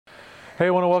Hey, I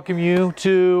want to welcome you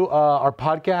to our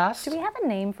podcast. Do we have a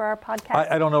name for our podcast?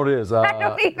 I don't know what it is. I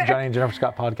don't either. Johnny and Jennifer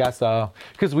Scott podcast.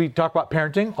 Because we talk about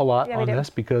parenting a lot on this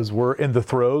because we're in the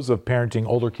throes of parenting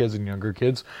older kids and younger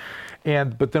kids.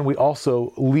 But then we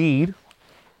also lead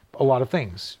a lot of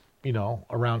things,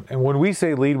 around. And when we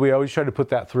say lead, we always try to put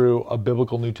that through a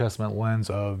biblical New Testament lens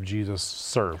of Jesus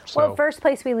served. So, well, first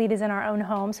place we lead is in our own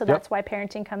home, so that's why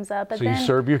parenting comes up. But so you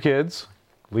serve your kids.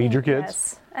 Lead your kids.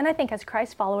 Yes. And I think as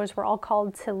Christ followers, we're all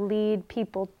called to lead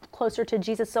people closer to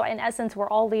Jesus. So in essence, we're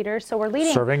all leaders. So we're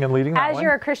leading. Serving and leading. As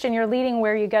you're a Christian, you're leading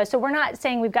where you go. So we're not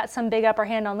saying we've got some big upper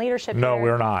hand on leadership. No, here,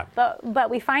 we're not. But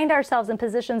we find ourselves in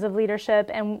positions of leadership.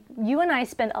 And you and I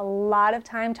spend a lot of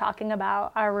time talking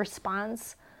about our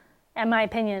response, in my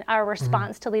opinion, our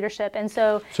response to leadership. And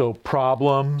so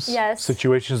problems,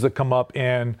 situations that come up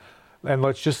and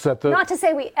let's just set the... Not to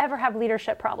say we ever have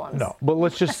leadership problems. No, but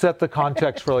let's just set the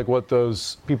context for what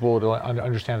those people would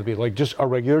understand to be. Like just a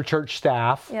regular church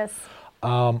staff. Yes.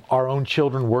 Our own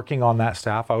children working on that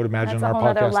staff. I would imagine That's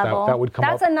our podcast that would come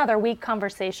up. That's another week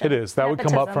conversation. It is. That would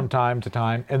come up from time to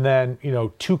time. And then,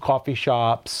 2 coffee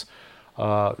shops,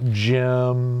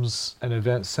 gyms, an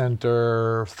event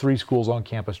center, 3 schools on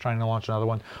campus trying to launch another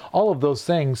one. All of those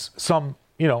things, some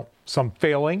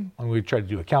failing. When we tried to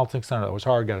do a counseling center, that was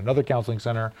hard. Got another counseling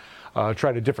center.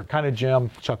 Tried a different kind of gym.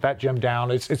 Shut that gym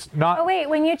down. It's not. Oh wait,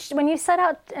 when you set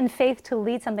out in faith to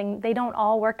lead something, they don't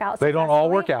all work out. They don't all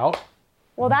work out.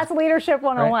 Well, that's leadership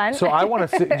 101. Right? So I want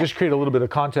to just create a little bit of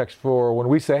context for when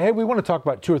we say, hey, we want to talk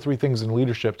about 2 or 3 things in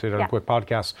leadership today on a quick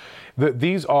podcast.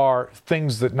 These are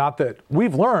things that not that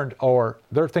we've learned, or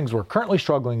they're things we're currently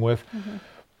struggling with.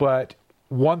 But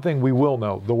one thing we will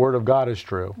know: the Word of God is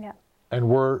true, and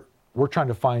we're trying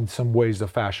to find some ways to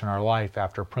fashion our life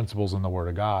after principles in the Word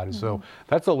of God. And so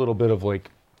that's a little bit of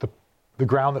the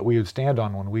ground that we would stand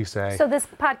on when we say. So this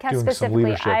podcast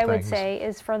specifically, I would say,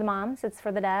 is for the moms. It's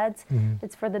for the dads.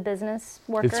 It's for the business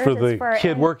workers. It's for the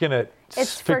kid working at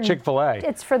Chick-fil-A.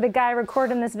 It's for the guy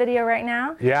recording this video right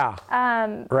now. Yeah.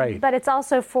 Right. But it's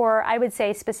also for, I would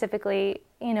say specifically,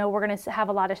 we're going to have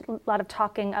a lot of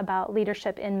talking about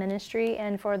leadership in ministry,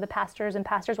 and for the pastors and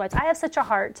pastors' wives. I have such a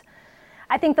heart.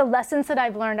 I think the lessons that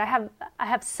I've learned, I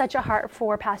have such a heart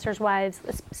for pastors' wives,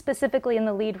 specifically in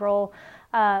the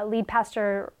lead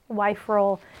pastor wife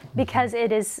role, because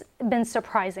it has been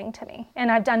surprising to me. And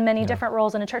I've done many different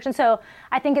roles in a church. And so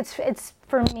I think it's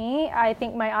for me, I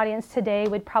think my audience today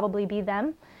would probably be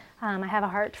them. I have a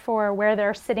heart for where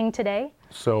they're sitting today.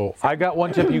 So I got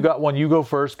one tip, you got one, you go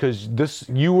first, because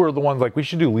you were the ones we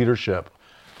should do leadership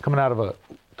coming out of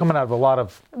a lot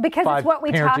of because it's what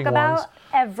we talk about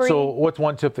every. So what's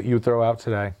one tip that you would throw out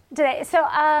today? So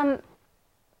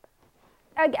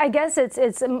I guess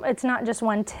it's not just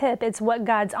one tip. It's what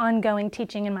God's ongoing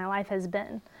teaching in my life has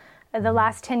been. The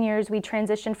last 10 years, we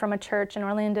transitioned from a church in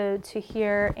Orlando to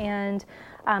here, and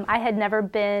I had never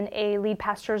been a lead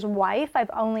pastor's wife.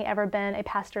 I've only ever been a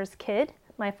pastor's kid.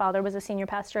 My father was a senior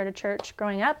pastor at a church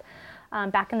growing up.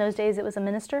 Back in those days, it was a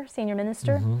minister, senior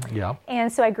minister. Yeah.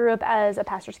 And so I grew up as a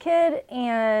pastor's kid,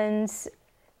 and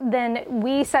then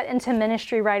we set into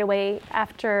ministry right away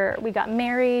after we got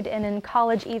married and in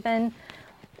college even.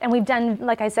 And we've done,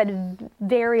 like I said,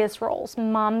 various roles.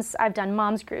 I've done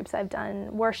moms groups, I've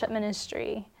done worship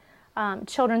ministry,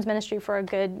 children's ministry for a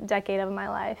good decade of my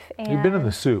life. And you've been in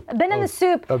the soup. I've been in the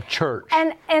soup of church.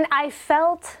 And I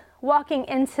felt walking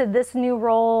into this new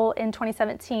role in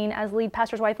 2017 as lead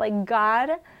pastor's wife, like God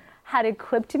had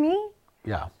equipped me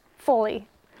fully.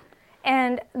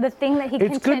 And the thing that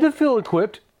It's good to feel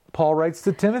equipped. Paul writes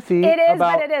to Timothy about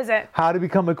but it isn't. How to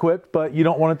become equipped, but you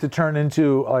don't want it to turn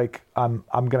into I'm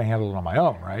going to handle it on my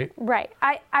own, right? Right.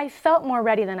 I felt more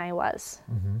ready than I was.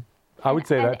 I would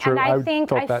say that true. And I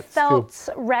think I felt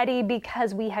ready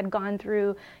because we had gone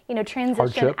through, transition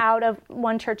hardship. Out of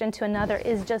one church into another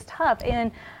is just tough.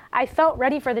 And I felt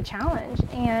ready for the challenge.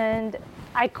 And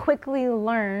I quickly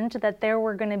learned that there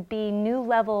were going to be new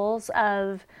levels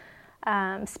of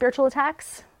spiritual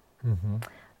attacks,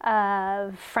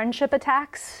 friendship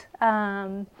attacks,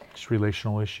 just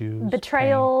relational issues,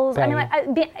 betrayals.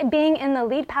 Being in the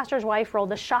lead pastor's wife role,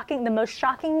 the most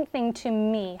shocking thing to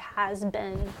me has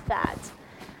been that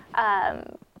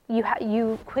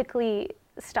you quickly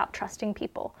stop trusting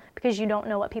people because you don't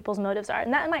know what people's motives are,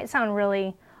 and that might sound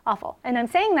really awful. And I'm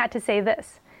saying that to say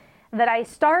this: that I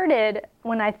started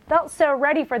when I felt so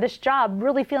ready for this job,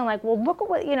 really feeling like, well, look at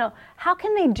what how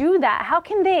can they do that?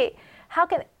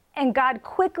 And God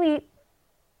quickly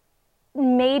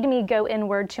made me go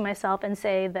inward to myself and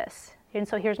say this. And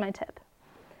so here's my tip.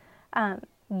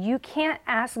 You can't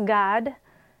ask God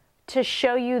to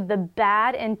show you the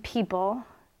bad in people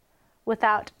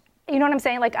without You know what I'm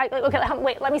saying? Like,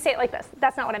 wait, let me say it like this.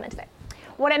 That's not what I meant to say.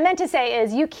 What I meant to say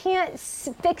is you can't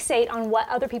fixate on what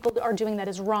other people are doing that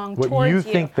is wrong towards you. What you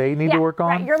think they need to work on?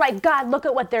 Right. You're like, God, look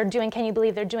at what they're doing. Can you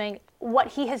believe they're doing? What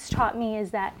he has taught me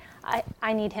is that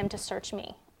I need him to search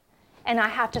me. And I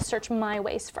have to search my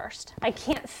ways first. I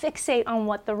can't fixate on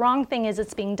what the wrong thing is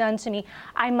that's being done to me.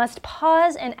 I must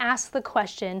pause and ask the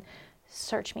question,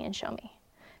 search me and show me.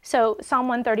 So Psalm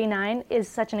 139 is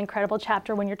such an incredible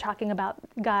chapter when you're talking about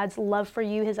God's love for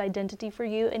you, his identity for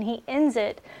you. And he ends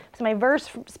it. So my verse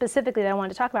specifically that I wanted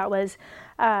to talk about was,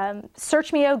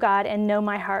 search me, O God, and know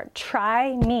my heart.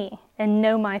 Try me and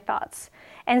know my thoughts.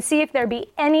 And see if there be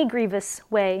any grievous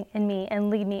way in me, and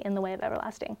lead me in the way of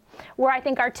everlasting. Where I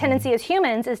think our tendency as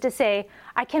humans is to say,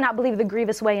 I cannot believe the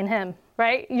grievous way in him,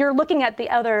 right? You're looking at the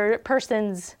other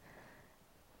person's,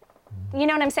 you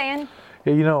know what I'm saying?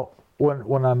 Yeah, you know,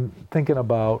 when I'm thinking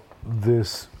about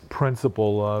this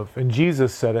principle of, and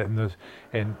Jesus said it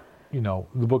in you know,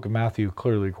 the book of Matthew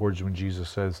clearly records when Jesus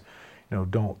says, you know,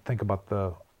 don't think about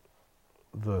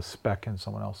the speck in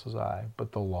someone else's eye,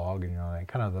 but the log in your own eye.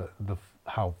 Kind of the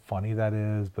how funny that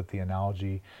is, but the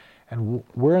analogy. And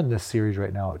we're in this series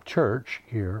right now at church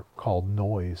here called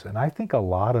Noise. And I think a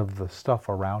lot of the stuff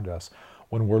around us,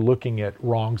 when we're looking at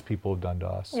wrongs people have done to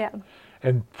us,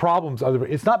 and problems,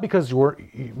 it's not because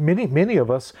many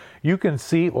of us, you can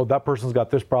see, well, that person's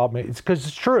got this problem. It's because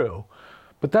it's true.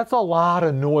 But that's a lot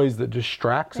of noise that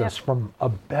distracts us from a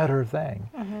better thing.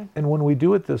 Mm-hmm. And when we do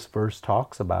what this verse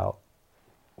talks about,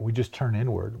 we just turn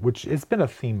inward, which it's been a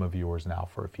theme of yours now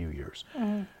for a few years.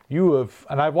 Mm-hmm. You have,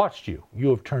 and I've watched you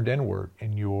have turned inward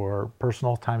in your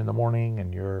personal time in the morning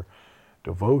and your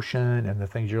devotion and the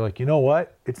things you're like, you know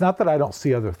what? It's not that I don't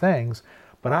see other things,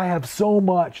 but I have so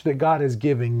much that God is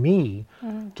giving me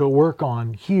to work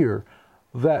on here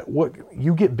that what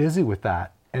you get busy with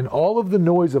that. And all of the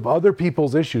noise of other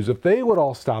people's issues, if they would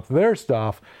all stop their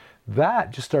stuff, that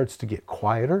just starts to get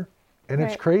quieter. And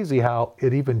it's crazy how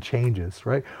it even changes,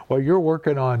 right? While you're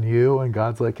working on you and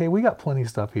God's like, hey, we got plenty of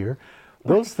stuff here.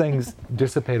 Those things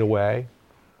dissipate away.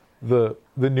 The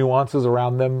nuances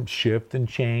around them shift and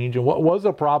change. And what was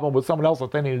a problem with someone else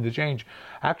that they needed to change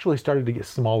actually started to get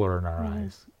smaller in our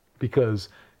eyes because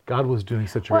God was doing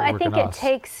such a great work in us. Well, I think it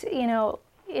takes, you know,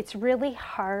 it's really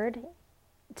hard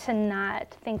to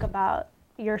not think about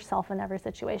yourself in every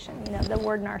situation. You know, the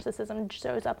word narcissism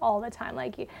shows up all the time.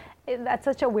 Like, that's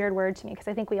such a weird word to me because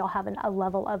I think we all have a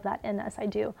level of that in us. I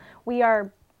do. We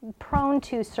are prone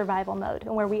to survival mode,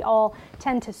 and where we all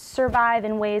tend to survive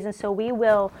in ways, and so we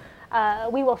will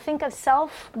think of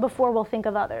self before we'll think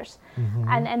of others,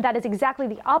 and that is exactly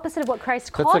the opposite of what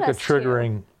Christ called us to. That's like a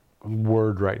triggering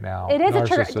word right now. It is a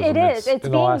trigger. It is. It's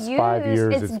in the last 5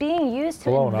 years. It's being used to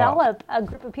envelop a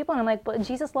group of people, and I'm like, but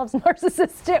Jesus loves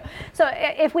narcissists too. So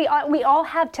if we all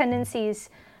have tendencies,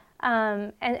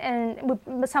 and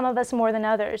some of us more than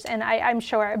others, and I'm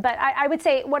sure. But I would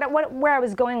say where I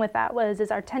was going with that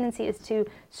is our tendency is to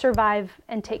survive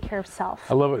and take care of self.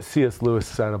 I love what C.S. Lewis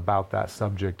said about that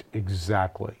subject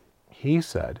exactly. He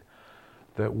said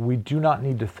that we do not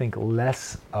need to think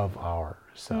less of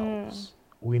ourselves.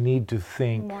 We need to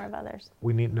think more of others.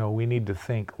 We need to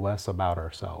think less about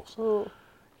ourselves. Ooh.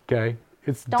 Okay?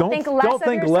 It's don't think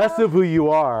less of who you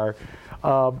are,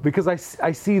 because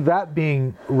I see that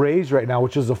being raised right now,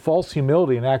 which is a false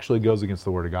humility and actually goes against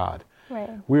the Word of God. Right.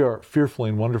 We are fearfully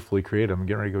and wonderfully created. I'm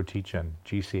getting ready to go teach in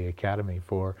GCA Academy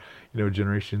for,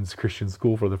 Generations Christian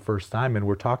School for the first time, and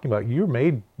we're talking about you're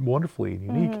made wonderfully and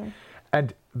unique.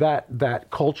 And that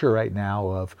culture right now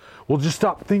of, well, just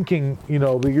stop thinking,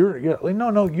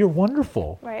 you're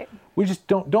wonderful. Right. We just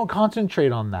don't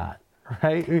concentrate on that,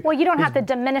 right? Well, you don't have to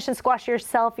diminish and squash your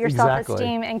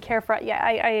self-esteem and care for it. Yeah,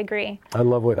 I agree.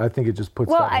 I think it just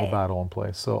puts that whole battle in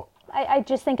place. So I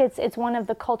just think it's one of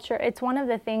the culture, it's one of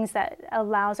the things that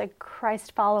allows a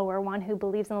Christ follower, one who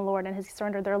believes in the Lord and has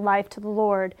surrendered their life to the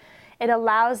Lord, it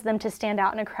allows them to stand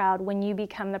out in a crowd when you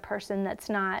become the person that's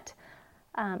not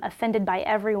offended by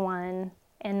everyone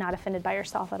and not offended by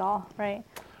yourself at all, right?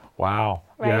 Wow.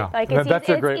 Right? Yeah. Like that's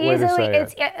a great way to say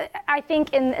it. I think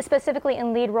specifically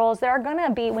in lead roles, there are going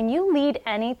to be, when you lead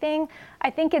anything, I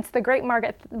think it's the great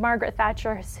Margaret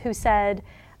Thatcher who said,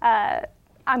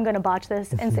 I'm going to botch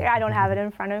this and say I don't have it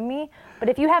in front of me. But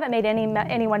if you haven't made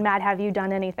anyone mad, have you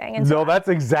done anything? And so no, that's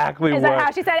exactly is that how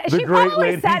she said it? She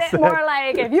probably said it more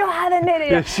like, if you haven't made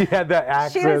it. Yeah, she had that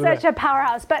accent. She was such a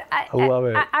powerhouse. But I love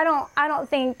it. I don't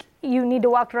think you need to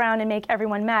walk around and make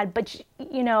everyone mad. But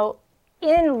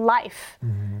in life,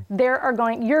 you're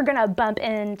going to bump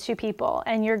into people,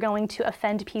 and you're going to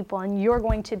offend people, and you're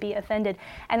going to be offended.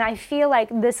 And I feel like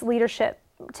this leadership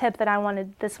tip that I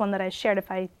wanted, this one that I shared,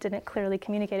 if I didn't clearly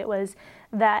communicate it, was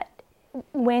that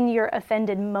when you're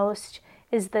offended most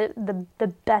is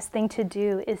the best thing to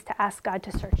do is to ask God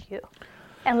to search you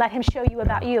and let him show you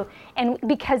about you. And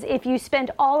because if you spend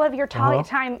all of your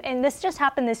time, and this just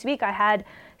happened this week, I had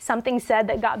something said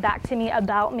that got back to me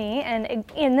about me, and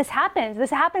this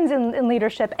happens in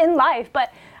leadership, in life,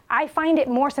 but I find it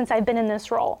more since I've been in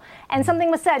this role. And something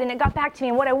was said and it got back to me,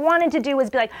 and what I wanted to do was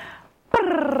be like,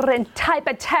 and type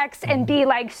a text and be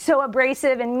like so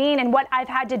abrasive and mean, and what I've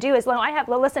had to do is,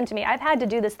 listen to me, I've had to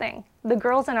do this thing. The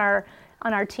girls on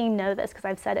our team know this because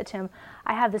I've said it to them.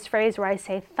 I have this phrase where I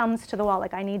say thumbs to the wall,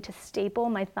 like I need to staple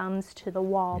my thumbs to the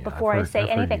wall before I say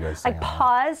anything. Like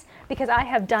pause, because I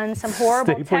have done some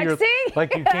horrible texting.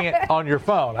 Like you can't on your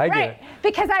phone. I get it.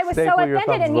 Because I was so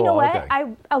offended, and you know what?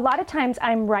 A lot of times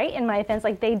I'm right in my offense.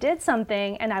 Like they did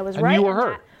something and I was right. You were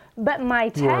hurt. But my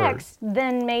text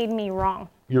then made me wrong.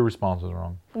 Your response was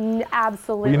wrong.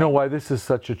 Absolutely. Well, you know why this is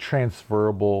such a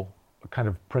transferable kind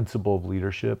of principle of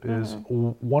leadership is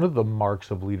one of the marks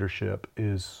of leadership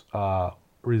is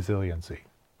resiliency.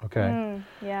 Okay.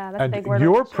 Yeah, that's and a big word.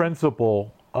 Your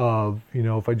principle of,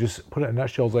 if I just put it in a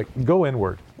nutshell, is like go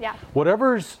inward. Yeah.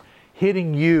 Whatever's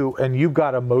hitting you and you've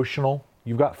got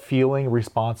you've got feeling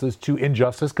responses to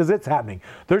injustice because it's happening.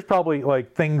 There's probably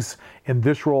like things in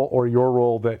this role or your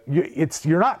role that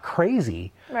you're not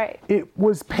crazy. Right. It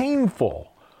was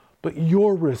painful, but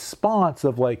your response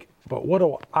of like, but what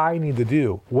do I need to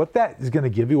do? What that is going to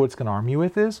give you, what's going to arm you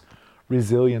with is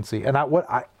resiliency. And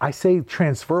I say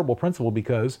transferable principle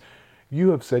because you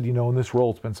have said, in this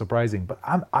role it's been surprising, but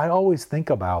I always think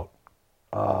about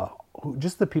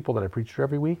just the people that I preach to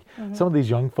every week. Some of these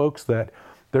young folks that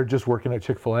they're just working at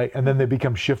Chick-fil-A and then they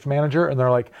become shift manager and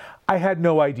they're like, I had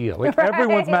no idea. Like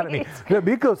everyone's mad at me. Yeah,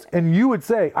 because, and you would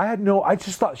say, I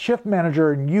just thought shift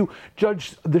manager and you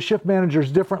judge the shift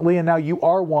managers differently and now you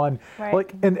are one. Right.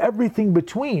 Like, and everything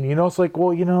between, it's like,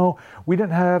 well, we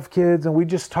didn't have kids and we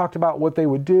just talked about what they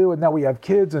would do and now we have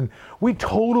kids and we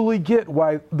totally get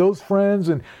why those friends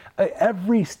and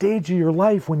every stage of your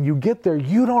life, when you get there,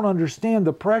 you don't understand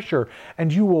the pressure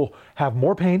and you will have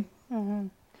more pain.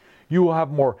 You will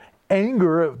have more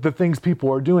anger at the things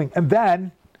people are doing. And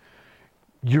then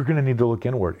you're going to need to look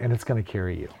inward and it's going to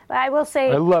carry you. But I will say,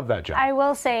 I love that, Jen. I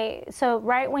will say, so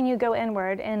right when you go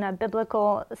inward in a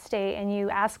biblical state and you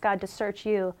ask God to search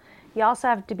you, you also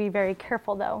have to be very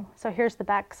careful though. So here's the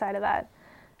backside of that.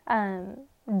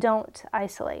 Don't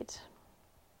isolate.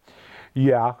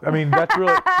 Yeah. I mean, that's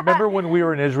really, remember when we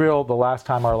were in Israel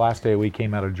our last day we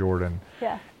came out of Jordan?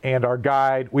 Yeah. And our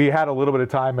guide, we had a little bit of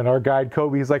time, and our guide,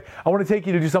 Kobe, he's like, I want to take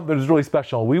you to do something that was really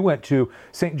special. We went to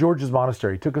St. George's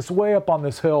Monastery, took us way up on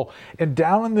this hill, and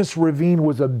down in this ravine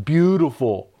was a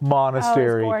beautiful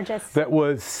monastery that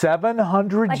was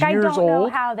 700 years old. I don't know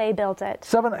how they built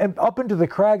it. And up into the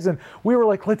crags, and we were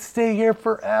like, let's stay here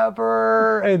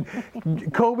forever.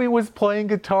 And Kobe was playing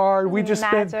guitar. We just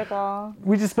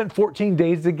spent 14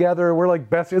 days together. We're like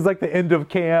best. It was like the end of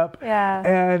camp. Yeah.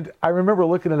 And I remember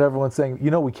looking at everyone saying,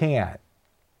 we can't.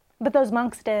 But those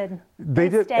monks did. They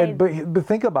did. But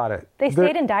think about it. They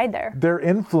stayed and died there. Their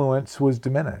influence was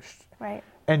diminished. Right.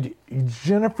 And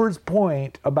Jennifer's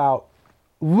point about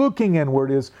looking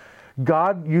inward is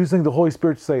God using the Holy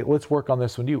Spirit to say, let's work on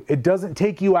this with you. It doesn't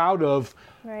take you out of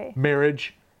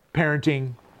marriage,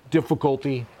 parenting,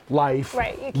 difficulty, life, you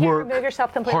can't work, remove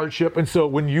yourself completely. hardship. And so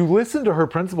when you listen to her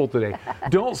principle today,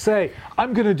 don't say,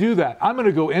 I'm going to do that. I'm going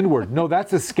to go inward. No,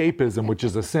 that's escapism, which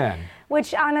is a sin.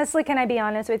 Which honestly, can I be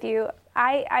honest with you?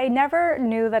 I never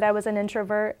knew that I was an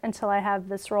introvert until I have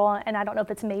this role. And I don't know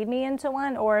if it's made me into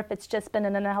one or if it's just been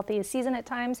an unhealthy season at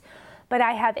times. But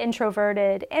I have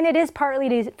introverted. And it is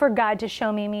partly for God to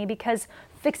show me because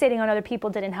fixating on other people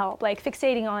didn't help. Like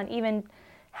fixating on even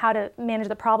how to manage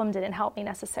the problem didn't help me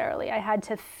necessarily. I had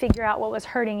to figure out what was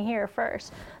hurting here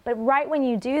first. But right when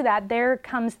you do that, there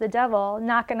comes the devil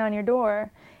knocking on your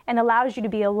door and allows you to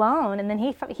be alone. And then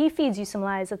he feeds you some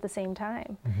lies at the same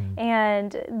time.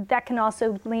 And that can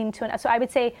also lean to so I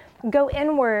would say go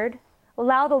inward,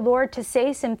 allow the Lord to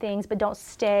say some things, but don't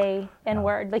stay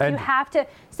inward. Like you have to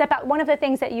step out. One of the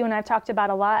things that you and I've talked about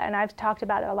a lot, and I've talked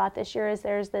about it a lot this year, is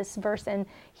there's this verse in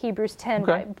Hebrews 10,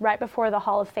 right before the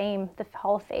Hall of Fame, the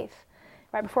Hall of Faith,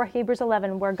 right before Hebrews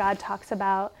 11, where God talks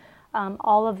about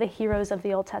all of the heroes of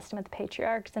the Old Testament, the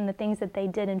patriarchs, and the things that they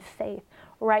did in faith.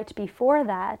 Right before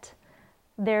that,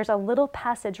 there's a little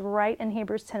passage right in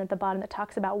Hebrews 10 at the bottom that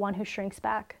talks about one who shrinks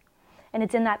back. And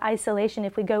it's in that isolation.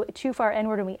 If we go too far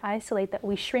inward and we isolate, that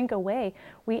we shrink away,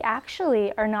 we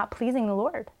actually are not pleasing the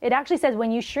Lord. It actually says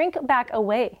when you shrink back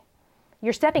away,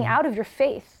 you're stepping out of your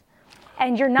faith.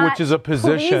 and you're not, which is a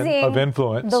position of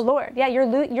influence, the Lord. Yeah,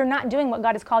 you're not doing what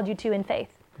God has called you to in faith.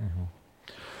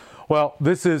 Well,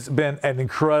 this has been an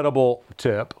incredible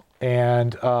tip,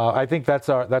 and I think that's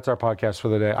our podcast for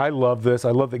the day. I love this.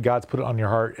 I love that God's put it on your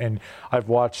heart, and I've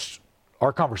watched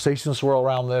our conversations swirl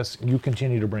around this. You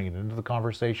continue to bring it into the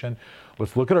conversation.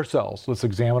 Let's look at ourselves. Let's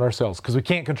examine ourselves, because we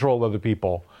can't control other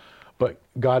people, but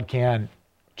God can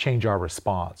change our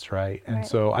response, right? And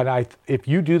so, if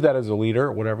you do that as a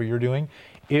leader, whatever you're doing,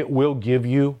 it will give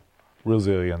you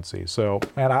resiliency. So,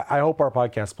 man, I hope our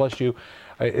podcast bless you.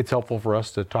 It's helpful for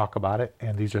us to talk about it,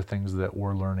 and these are things that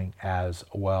we're learning as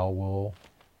well. We'll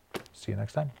see you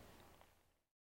next time.